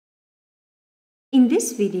In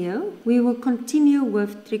this video, we will continue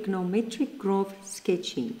with trigonometric graph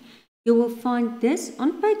sketching. You will find this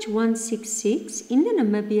on page 166 in the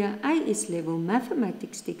Namibian AS-Level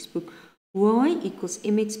Mathematics textbook, y equals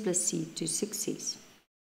mx+ c to success.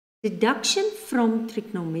 Deduction from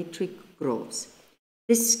trigonometric graphs.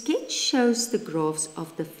 The sketch shows the graphs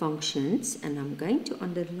of the functions, and I'm going to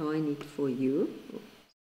underline it for you.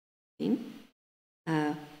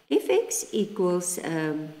 Fx equals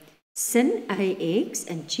sin ax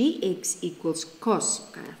and gx equals cos.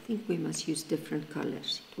 Okay, I think we must use different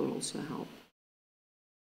colors. It will also help.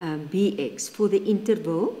 Bx for the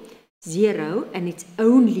interval 0, and it's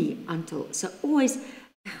only until. So always,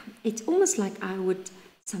 it's almost like I would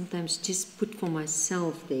sometimes just put for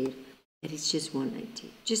myself there that it's just 180.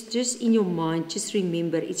 Just in your mind, just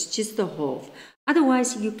remember it's just the half.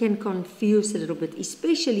 Otherwise, you can confuse a little bit,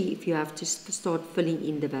 especially if you have to start filling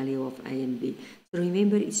in the value of a and b. So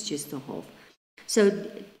remember, it's just a half. So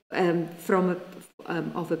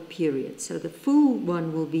of a period. So the full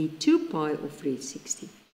one will be 2 pi or 360.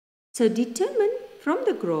 So determine from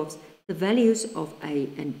the graphs the values of a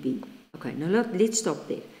and b. Okay, now let's stop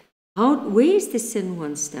there. Where is the sin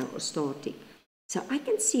one starting? So I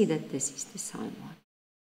can see that this is the sine one.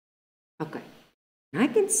 Okay. I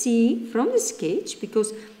can see from the sketch,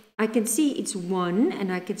 because I can see it's 1, and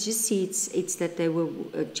I can just see it's that they were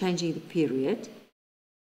changing the period.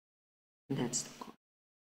 And that's the cos.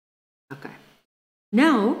 Okay.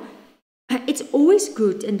 Now, it's always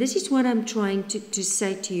good, and this is what I'm trying to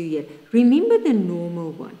say to you here. Remember the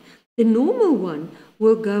normal one. The normal one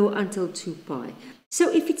will go until 2 pi. So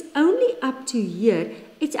if it's only up to here,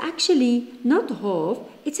 it's actually not half,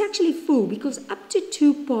 it's actually full, because up to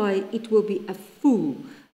 2 pi, it will be a full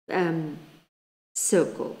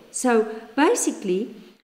circle. So basically,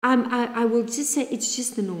 I will just say it's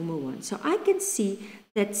just the normal one. So I can see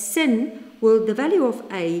that sin, the value of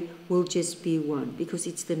a will just be 1, because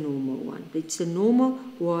it's the normal one. It's the normal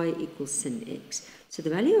y equals sin x. So the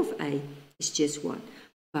value of a is just 1.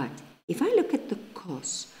 But if I look at the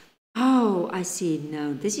cos, I see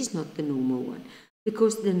now this is not the normal one,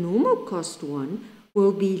 because the normal cos one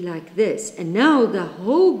will be like this, and now the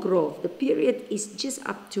whole graph, the period is just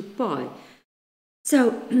up to pi.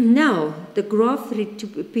 So now the graph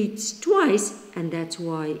repeats twice, and that's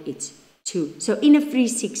why it's 2. So in a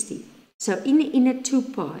 360, so in a 2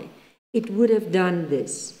 pi, it would have done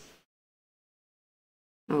this.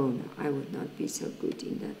 Oh no, I would not be so good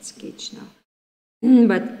in that sketch now.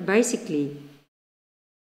 But basically,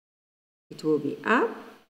 it will be up,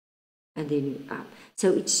 and then up.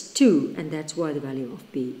 So it's 2, and that's why the value of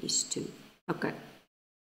b is 2. Okay.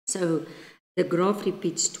 So the graph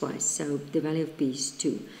repeats twice, so the value of b is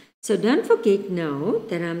 2. So don't forget now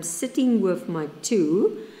that I'm sitting with my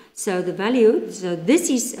 2. So the value, so this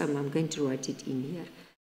is, I'm going to write it in here.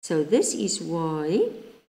 So this is y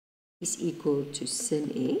is equal to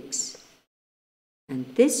sin x. And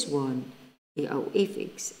this one,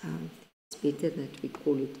 fx, it's better that we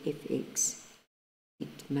call it fx.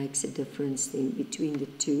 It makes a difference then between the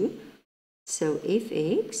two. So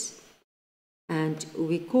fx, and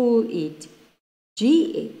we call it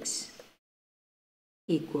gx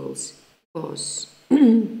equals cos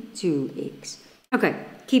 2x. Okay,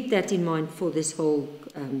 keep that in mind for this whole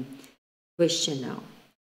question now.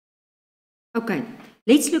 Okay,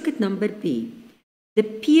 let's look at number B. The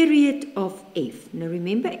period of f. Now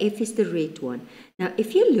remember, f is the red one. Now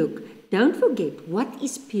if you look, don't forget, what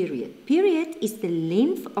is period? Period is the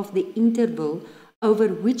length of the interval over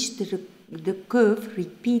which the curve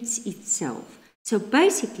repeats itself. So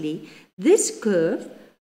basically, this curve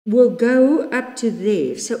will go up to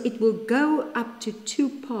there. So it will go up to 2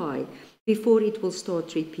 pi before it will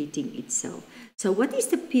start repeating itself. So what is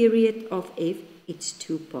the period of f? It's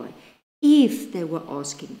 2 pi. If they were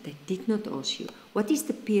asking, they did not ask you, what is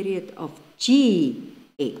the period of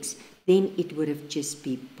gx? Then it would have just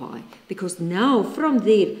been pi. Because now from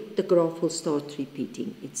there, the graph will start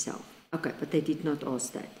repeating itself. Okay, but they did not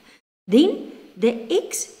ask that. Then the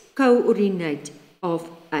x coordinate of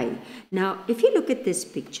a. Now, if you look at this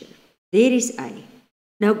picture, there is a.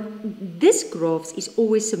 Now, this graph is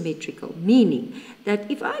always symmetrical, meaning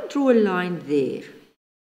that if I draw a line there,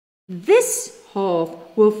 this half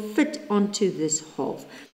will fit onto this half.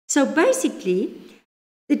 So basically,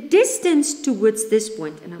 the distance towards this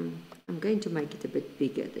point, and I'm going to make it a bit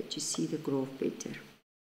bigger that you see the graph better.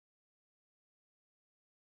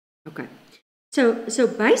 Okay, so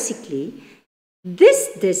basically,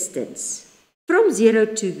 this distance from 0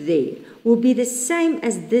 to there will be the same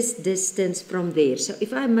as this distance from there. So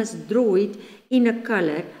if I must draw it in a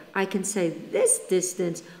color, I can say this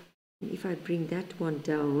distance, if I bring that one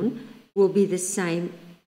down, will be the same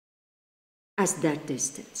as that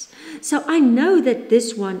distance. So I know that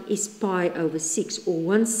this one is pi over 6 or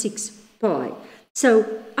 1/6 pi. So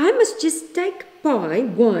I must just take pi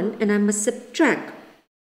 1 and I must subtract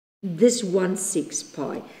this 1/6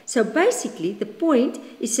 pi. So basically the point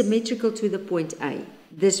is symmetrical to the point A,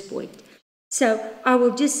 this point. So I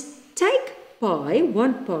will just take pi,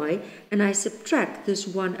 1 pi, and I subtract this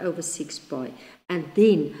 1/6 pi. And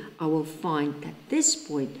then I will find that this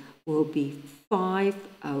point will be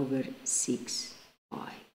 5/6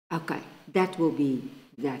 pi. Okay, that will be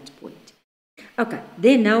that point. Okay,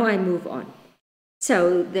 then now I move on.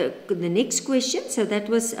 So the next question, so that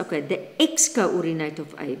was, okay, the x coordinate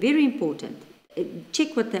of A, very important.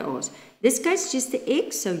 Check what they ask. This case just the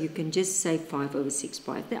x, so you can just say 5/6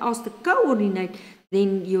 pi. If they ask the coordinate,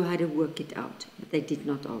 then you had to work it out, but they did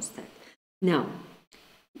not ask that. Now,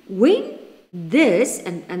 when this,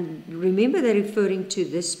 and remember they're referring to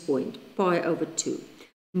this point, pi over 2,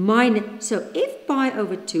 minus, so f pi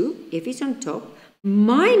over 2, f is on top,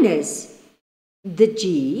 minus the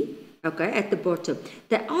g, okay, at the bottom.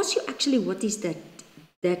 They ask you actually what is that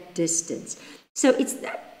distance. So it's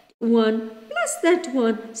that one plus that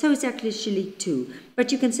one, so it's actually 2.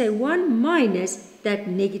 But you can say 1 minus that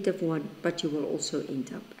 -1, but you will also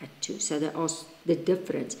end up at 2. So they ask the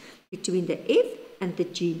difference between the f and the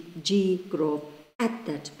g graph at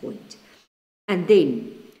that point. And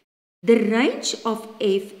then the range of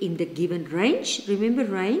f in the given range, remember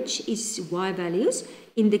range is y values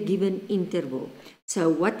in the given interval. So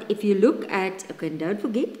what if you look at, okay, don't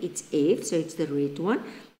forget it's f, so it's the red one.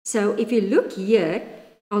 So if you look here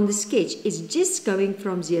on the sketch, it's just going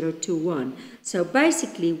from 0 to 1. So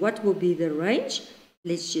basically what will be the range?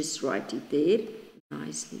 Let's just write it there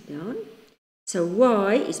nicely down. So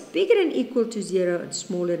y is bigger than equal to 0 and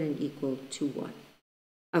smaller than equal to 1.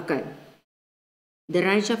 Okay. The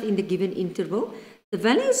range of in the given interval, the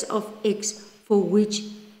values of x for which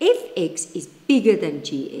fx is bigger than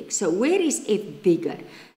gx. So where is f bigger?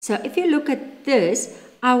 So if you look at this,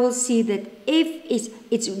 I will see that f is,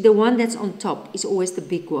 it's the one that's on top is always the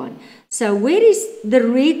big one. So where is the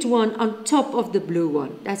red one on top of the blue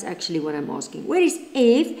one? That's actually what I'm asking. Where is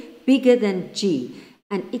f bigger than g?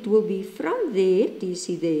 And it will be from there, do you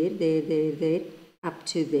see there, up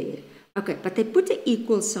to there. Okay, but they put an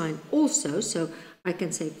equal sign also, so I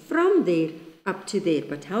can say from there up to there.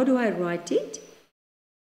 But how do I write it?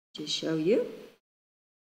 Just show you.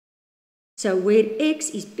 So where x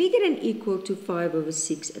is bigger than equal to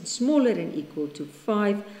 5/6 and smaller than equal to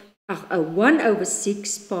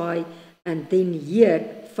 1/6 pi, and then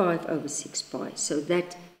here 5/6 pi. So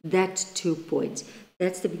that's 2 points.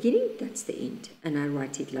 That's the beginning, that's the end. And I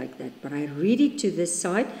write it like that. But I read it to this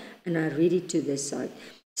side and I read it to this side.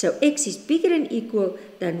 So x is bigger than equal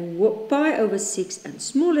than pi/6 and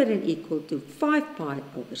smaller than equal to 5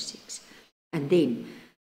 pi/6. And then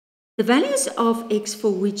the values of x for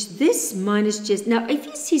which this minus just, now if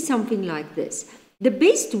you see something like this, the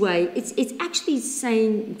best way, it's actually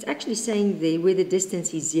saying there where the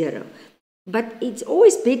distance is 0. But it's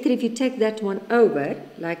always better if you take that one over,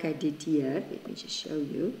 like I did here. Let me just show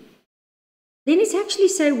you. Then it's actually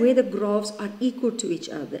say where the graphs are equal to each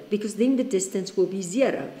other, because then the distance will be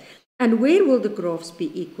 0. And where will the graphs be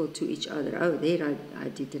equal to each other? Oh, there I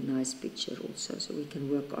did a nice picture also, so we can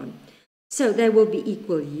work on. So they will be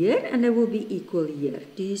equal here and they will be equal here.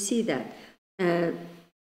 Do you see that? I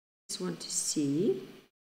just want to see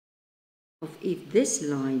if this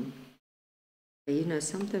line, you know,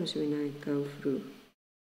 sometimes when I go through,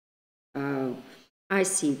 oh, I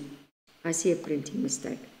see a printing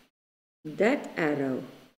mistake. That arrow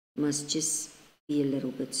must just be a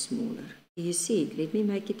little bit smaller. Do you see it? Let me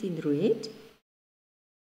make it in red.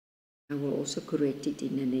 I will also correct it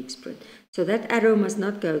in the next print. So that arrow must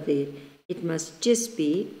not go there. It must just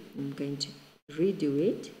be, I'm going to redo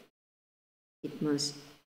it. It must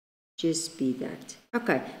just be that.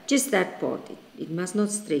 Okay, just that part. It must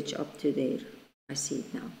not stretch up to there. I see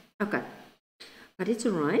it now. Okay, but it's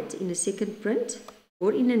all right. In the second print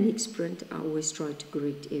or in the next print, I always try to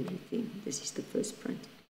correct everything. This is the first print.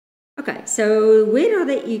 Okay, so where are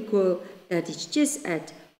they equal? That is just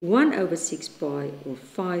at 1/6 pi or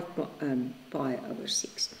 5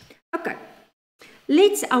 pi/6. Okay,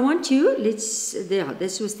 this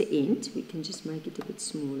was the end. We can just make it a bit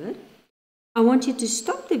smaller. I want you to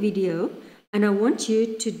stop the video and I want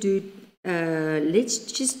you to do, let's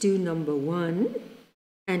just do number 1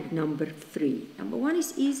 and number 3. Number 1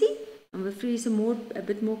 is easy. Number 3 is a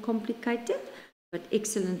bit more complicated, but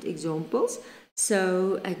excellent examples.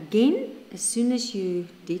 So again, as soon as you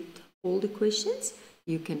did all the questions,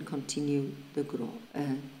 you can continue the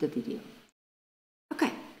video.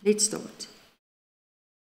 Okay, let's start.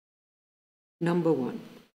 Number 1.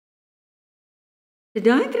 The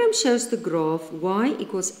diagram shows the graph y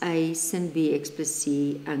equals a sin bx plus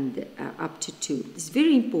c and up to 2. It's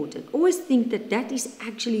very important. Always think that that is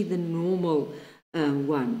actually the normal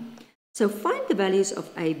one. So find the values of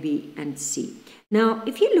a, b and c. Now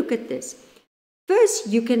if you look at this, first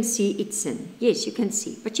you can see it's sin. Yes, you can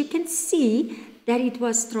see. But you can see that it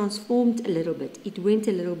was transformed a little bit. It went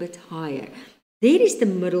a little bit higher. There is the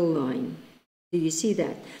middle line. Do you see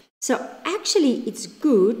that? So actually it's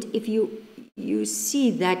good if you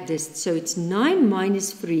see that this, so it's 9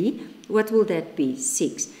 minus 3, what will that be?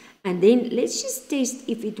 6. And then let's just test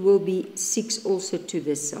if it will be 6 also to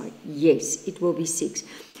this side. Yes, it will be 6.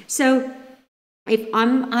 So if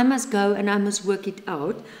I must go and I must work it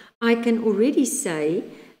out, I can already say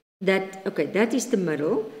that, okay, that is the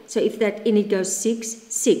middle. So if that, and it goes 6,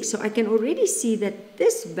 6. So I can already see that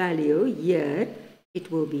this value here,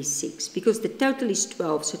 it will be 6 because the total is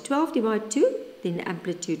 12. So 12 divided 2, then the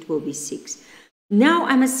amplitude will be 6. Now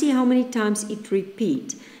I must see how many times it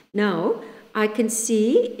repeats. Now I can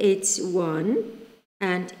see it's 1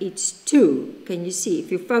 and it's 2. Can you see?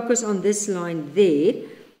 If you focus on this line there,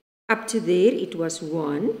 up to there it was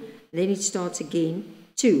 1, then it starts again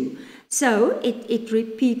 2. So it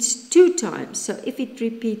repeats 2 times. So if it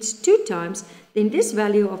repeats 2 times, then this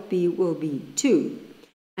value of b will be 2.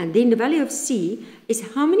 And then the value of c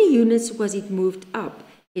is how many units was it moved up?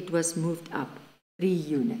 It was moved up 3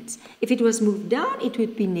 units. If it was moved down, it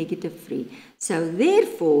would be negative 3. So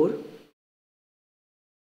therefore,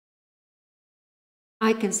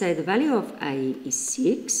 I can say the value of A is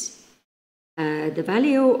 6, the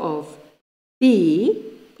value of B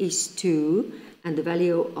is 2, and the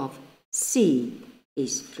value of C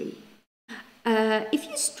is 3. If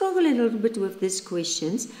you struggle a little bit with these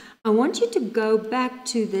questions, I want you to go back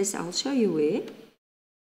to this. I'll show you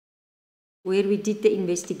where we did the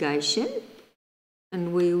investigation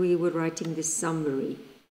and where we were writing the summary.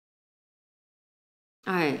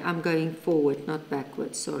 I'm going forward, not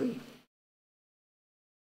backwards, sorry.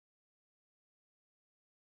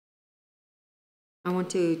 I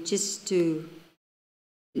want to just to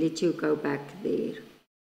let you go back there.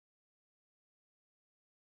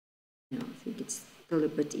 No, I think it's still a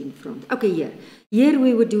bit in front. Okay, yeah. Here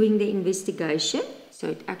we were doing the investigation. So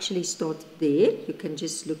it actually started there. You can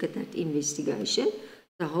just look at that investigation.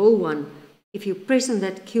 The whole one. If you press on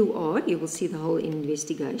that QR, you will see the whole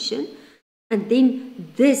investigation. And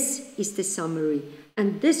then this is the summary.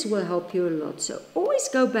 And this will help you a lot. So always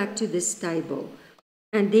go back to this table.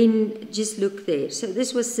 And then just look there. So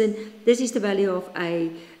this is the value of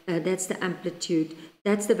A. That's the amplitude.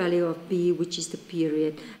 That's the value of B, which is the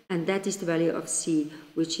period. And that is the value of C,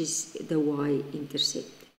 which is the y-intercept.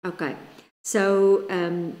 Okay. So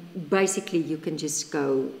basically you can just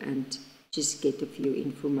go and just get a few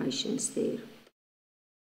informations there.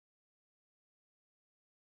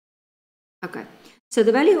 Okay, so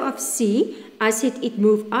the value of C, I said it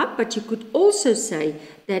moved up, but you could also say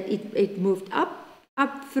that it moved up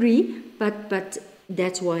 3, but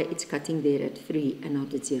that's why it's cutting there at 3 and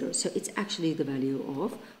not at 0. So it's actually the value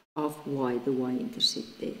of y, the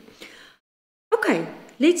y-intercept there. Okay,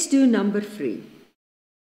 let's do number 3.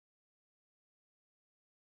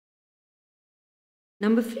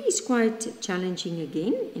 Number 3 is quite challenging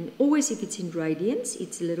again, and always if it's in radians,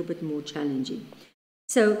 it's a little bit more challenging.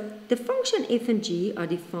 So the function f and g are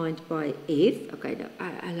defined by f. Okay, now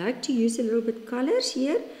I like to use a little bit colors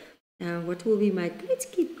here. What will we make? Let's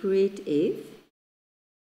keep red f.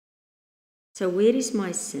 So where is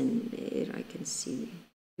my sin? There I can see.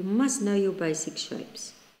 You must know your basic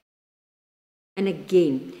shapes. And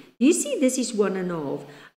again, you see this is 1.5.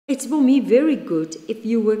 It's for me very good if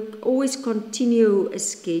you would always continue a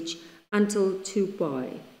sketch until 2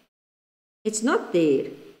 pi. It's not there,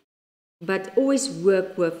 but always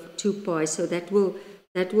work with 2 pi, so that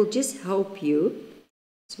will just help you.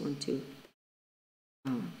 Just want to,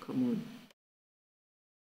 oh, come on.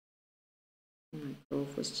 My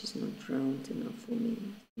graph was just not round enough for me.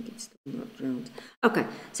 I think it's still not round. Okay,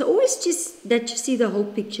 so always just that you see the whole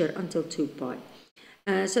picture until 2 pi.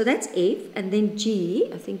 So that's F, and then G,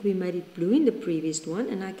 I think we made it blue in the previous one,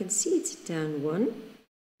 and I can see it's tan 1.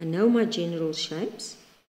 I know my general shapes.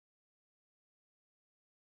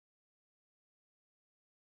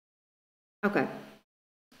 Okay,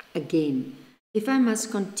 again, if I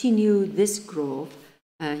must continue this graph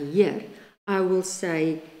here, I will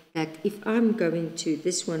say that if I'm going to,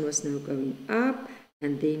 this one was now going up,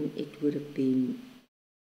 and then it would have been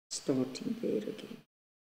starting there again.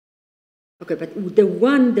 Okay, but the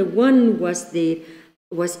one was there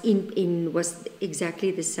was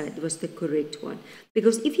exactly the same, was the correct one.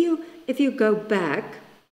 Because if you go back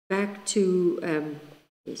to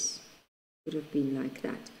yes, it would have been like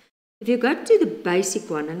that. If you go to the basic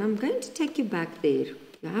one, and I'm going to take you back there,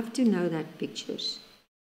 you have to know that pictures.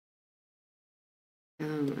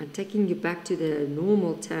 I'm taking you back to the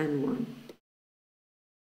normal tan one.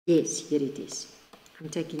 Yes, here it is. I'm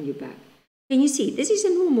taking you back. Can you see? This is a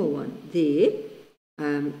normal one there.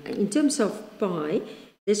 In terms of pi,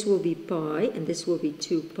 this will be pi and this will be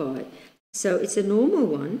 2 pi. So it's a normal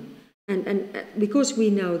one. And because we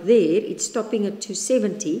know there, it's stopping at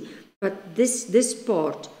 270. But this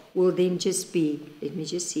part will then just be, let me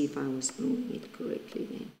just see if I was doing it correctly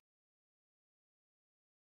then.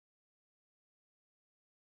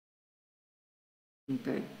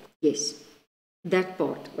 Okay, yes, that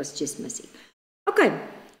part was just missing. Okay,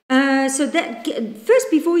 so that first,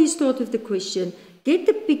 before you start with the question, get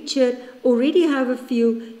the picture, already have a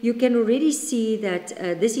few. You can already see that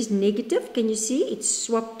this is negative. Can you see? It's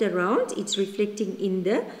swapped around. It's reflecting in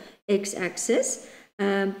the x-axis.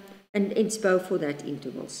 And it's both for that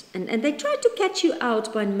intervals. And they try to catch you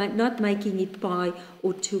out by not making it pi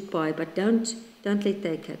or 2 pi, but don't let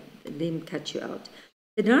them catch you out.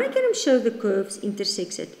 The diagram shows the curves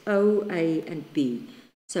intersects at O, A, and B.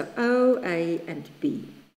 So O, A, and B.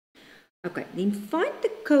 Okay, then find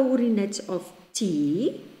the coordinates of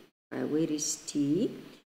T. Where is T?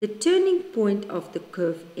 The turning point of the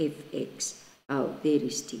curve Fx. Oh, there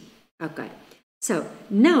is T. Okay, so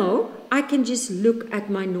now I can just look at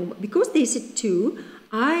my normal. Because there's a 2,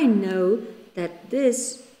 I know that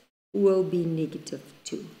this will be negative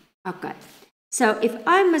 2. Okay, so if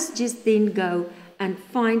I must just then go and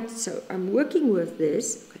find, so I'm working with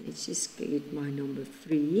this. Okay, let's just get my number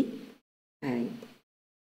 3. Okay.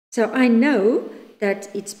 So I know that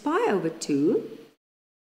it's pi over 2.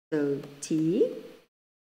 So T,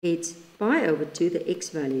 it's pi over 2, the x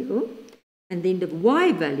value. And then the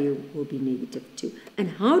y value will be negative 2.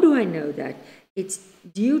 And how do I know that? It's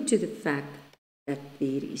due to the fact that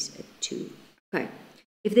there is a 2. Okay.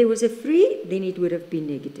 If there was a 3, then it would have been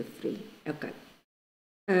negative 3. Okay.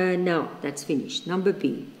 Now, that's finished. Number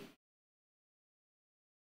B.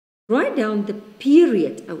 Write down the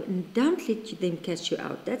period. Oh, and don't let them catch you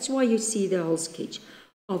out. That's why you see the whole sketch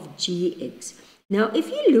of gx. Now, if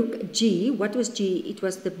you look, G, what was G? It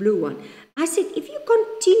was the blue one. I said, if you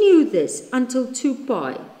continue this until 2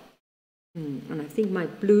 pi, and I think my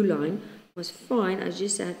blue line was fine. I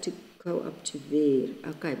just had to go up to there.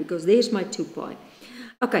 Okay, because there's my 2 pi.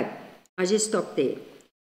 Okay, I just stopped there.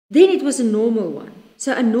 Then it was a normal one.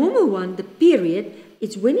 So a normal one, the period,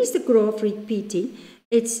 it's when is the graph repeating?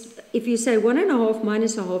 It's, if you say 1.5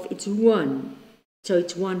 minus a half, it's 1. So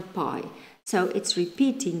it's 1 pi. So it's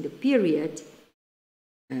repeating the period.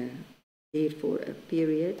 Therefore, a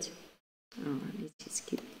period. Let's just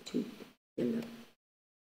skip to yellow.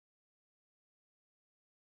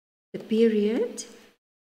 The period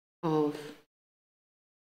of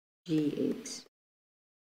gx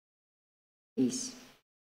is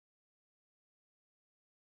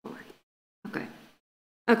pi. Okay.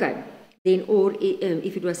 Okay. Then, or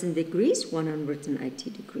if it was in degrees, 180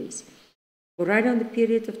 degrees. Or write down the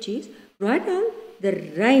period of g. Write down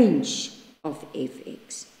the range of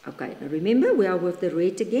fx. Okay, now remember we are with the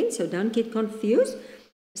red again, so don't get confused.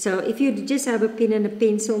 So if you just have a pen and a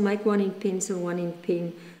pencil, make one in pencil, one in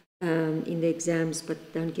pen in the exams,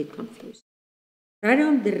 but don't get confused. Write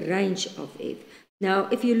down the range of f. Now,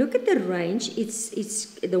 if you look at the range, it's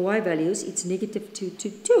the y values, it's negative 2 to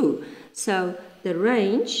 2. So the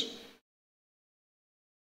range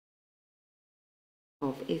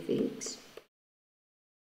of fx,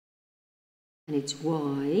 and its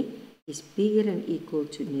y, is bigger and equal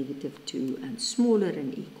to negative 2 and smaller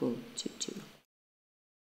and equal to 2.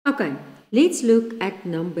 Okay, let's look at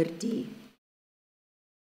number D.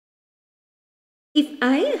 If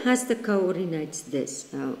A has the coordinates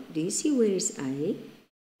this, now do you see where is A?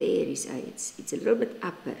 There is A, it's a little bit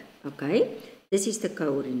upper, okay? This is the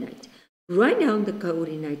coordinate. Write down the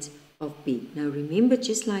coordinates of B. Now remember,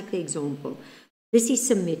 just like the example, this is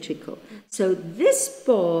symmetrical. So this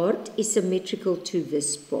part is symmetrical to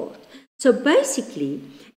this part. So basically,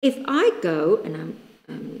 if I go, and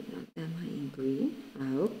am I in green?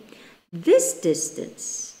 Oh, this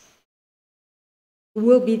distance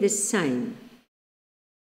will be the same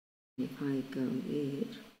if I go there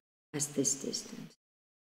as this distance.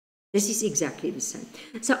 This is exactly the same.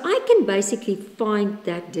 So I can basically find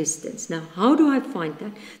that distance. Now, how do I find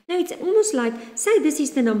that? Now, it's almost like, say this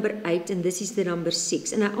is the number 8 and this is the number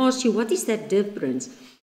 6. And I ask you, what is that difference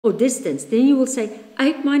or distance? Then you will say,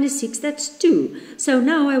 8 minus 6, that's 2. So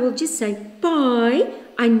now I will just say pi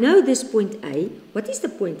I know this point A. What is the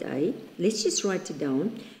point A? Let's just write it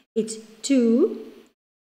down. It's 2.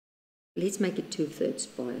 Let's make it 2/3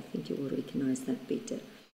 pi. I think you will recognize that better.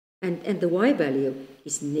 And the y value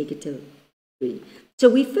is -3. So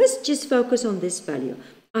we first just focus on this value.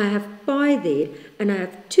 I have pi there, and I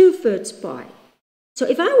have 2/3 pi. So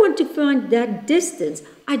if I want to find that distance,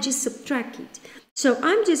 I just subtract it. So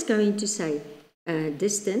I'm just going to say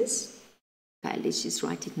distance. Okay, let's just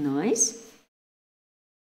write it nice.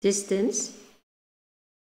 Distance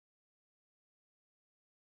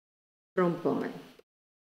from pi.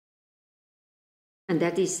 And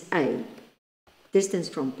that is A, distance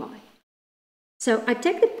from pi. So I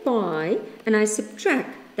take the pi and I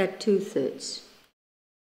subtract that 2/3.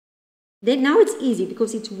 Then now it's easy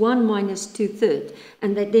because it's 1 minus 2/3.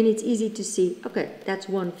 And then it's easy to see, okay, that's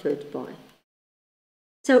 1/3 pi.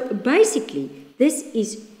 So basically, this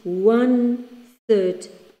is 1/3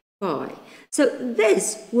 pi. So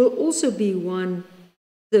this will also be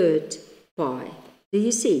 1/3 pi. Do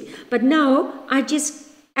you see? But now I just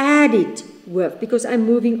add it with, because I'm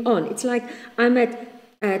moving on. It's like I'm at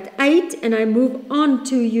 8 and I move on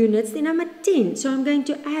 2 units, then I'm at 10. So I'm going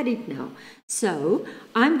to add it now. So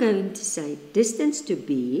I'm going to say distance to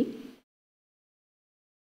B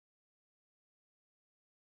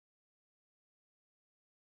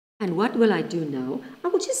and what will I do now? I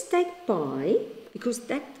will just take pi, because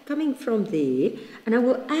that's coming from there, and I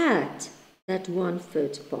will add that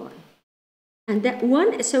 1/3 pi. And that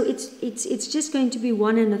one, so it's just going to be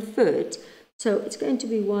 1 1/3. So it's going to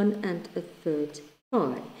be 1 1/3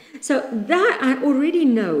 pi. So that I already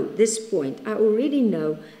know this point. I already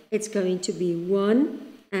know it's going to be 1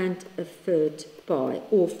 1/3 pi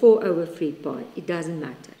or 4/3 pi. It doesn't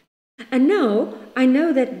matter. And now I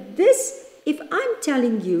know that this, if I'm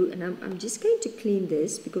telling you, and I'm just going to clean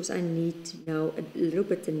this because I need to know a little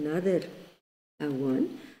bit another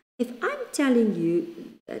one. If I'm telling you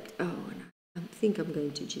that, I think I'm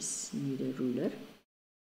going to just need a ruler.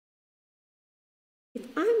 If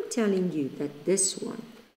I'm telling you that this one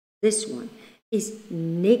is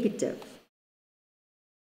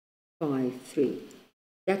 -5/3,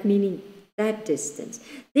 that meaning that distance,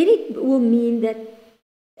 then it will mean that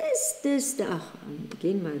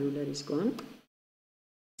again my ruler is gone.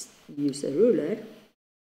 Use a ruler.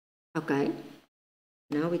 Okay,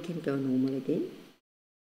 now we can go normal again.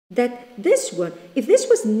 That this one, if this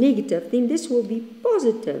was negative, then this will be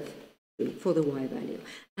positive for the y value.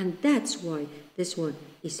 And that's why this one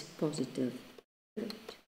is positive.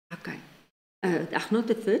 Okay. Not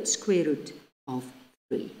the third, square root of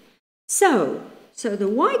 3. So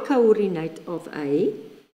the y coordinate of A,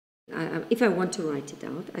 if I want to write it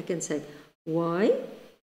out, I can say y,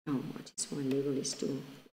 just my level is to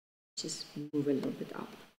just move a little bit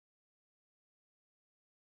up.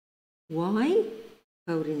 Y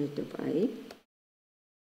coordinate of A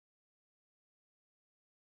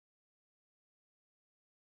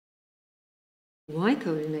y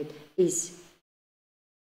coordinate is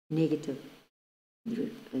negative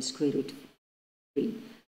square root 3.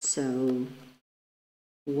 So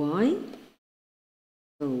y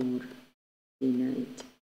coordinate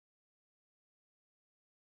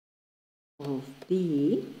of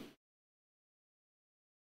B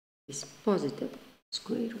is positive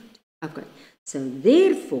square root. Okay, so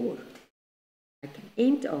therefore, I can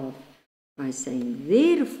end off by saying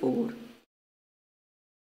therefore,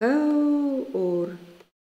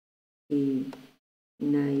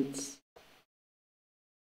 coordinates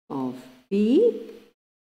of B,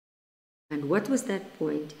 and what was that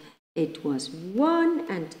point? It was 1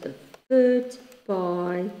 1/3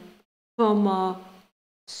 pi, comma,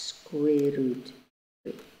 square root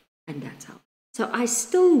 3, and that's how. So I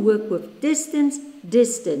still work with distance,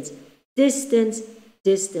 distance, distance,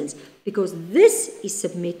 distance, because this is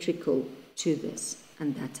symmetrical to this,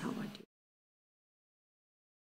 and that's how I do.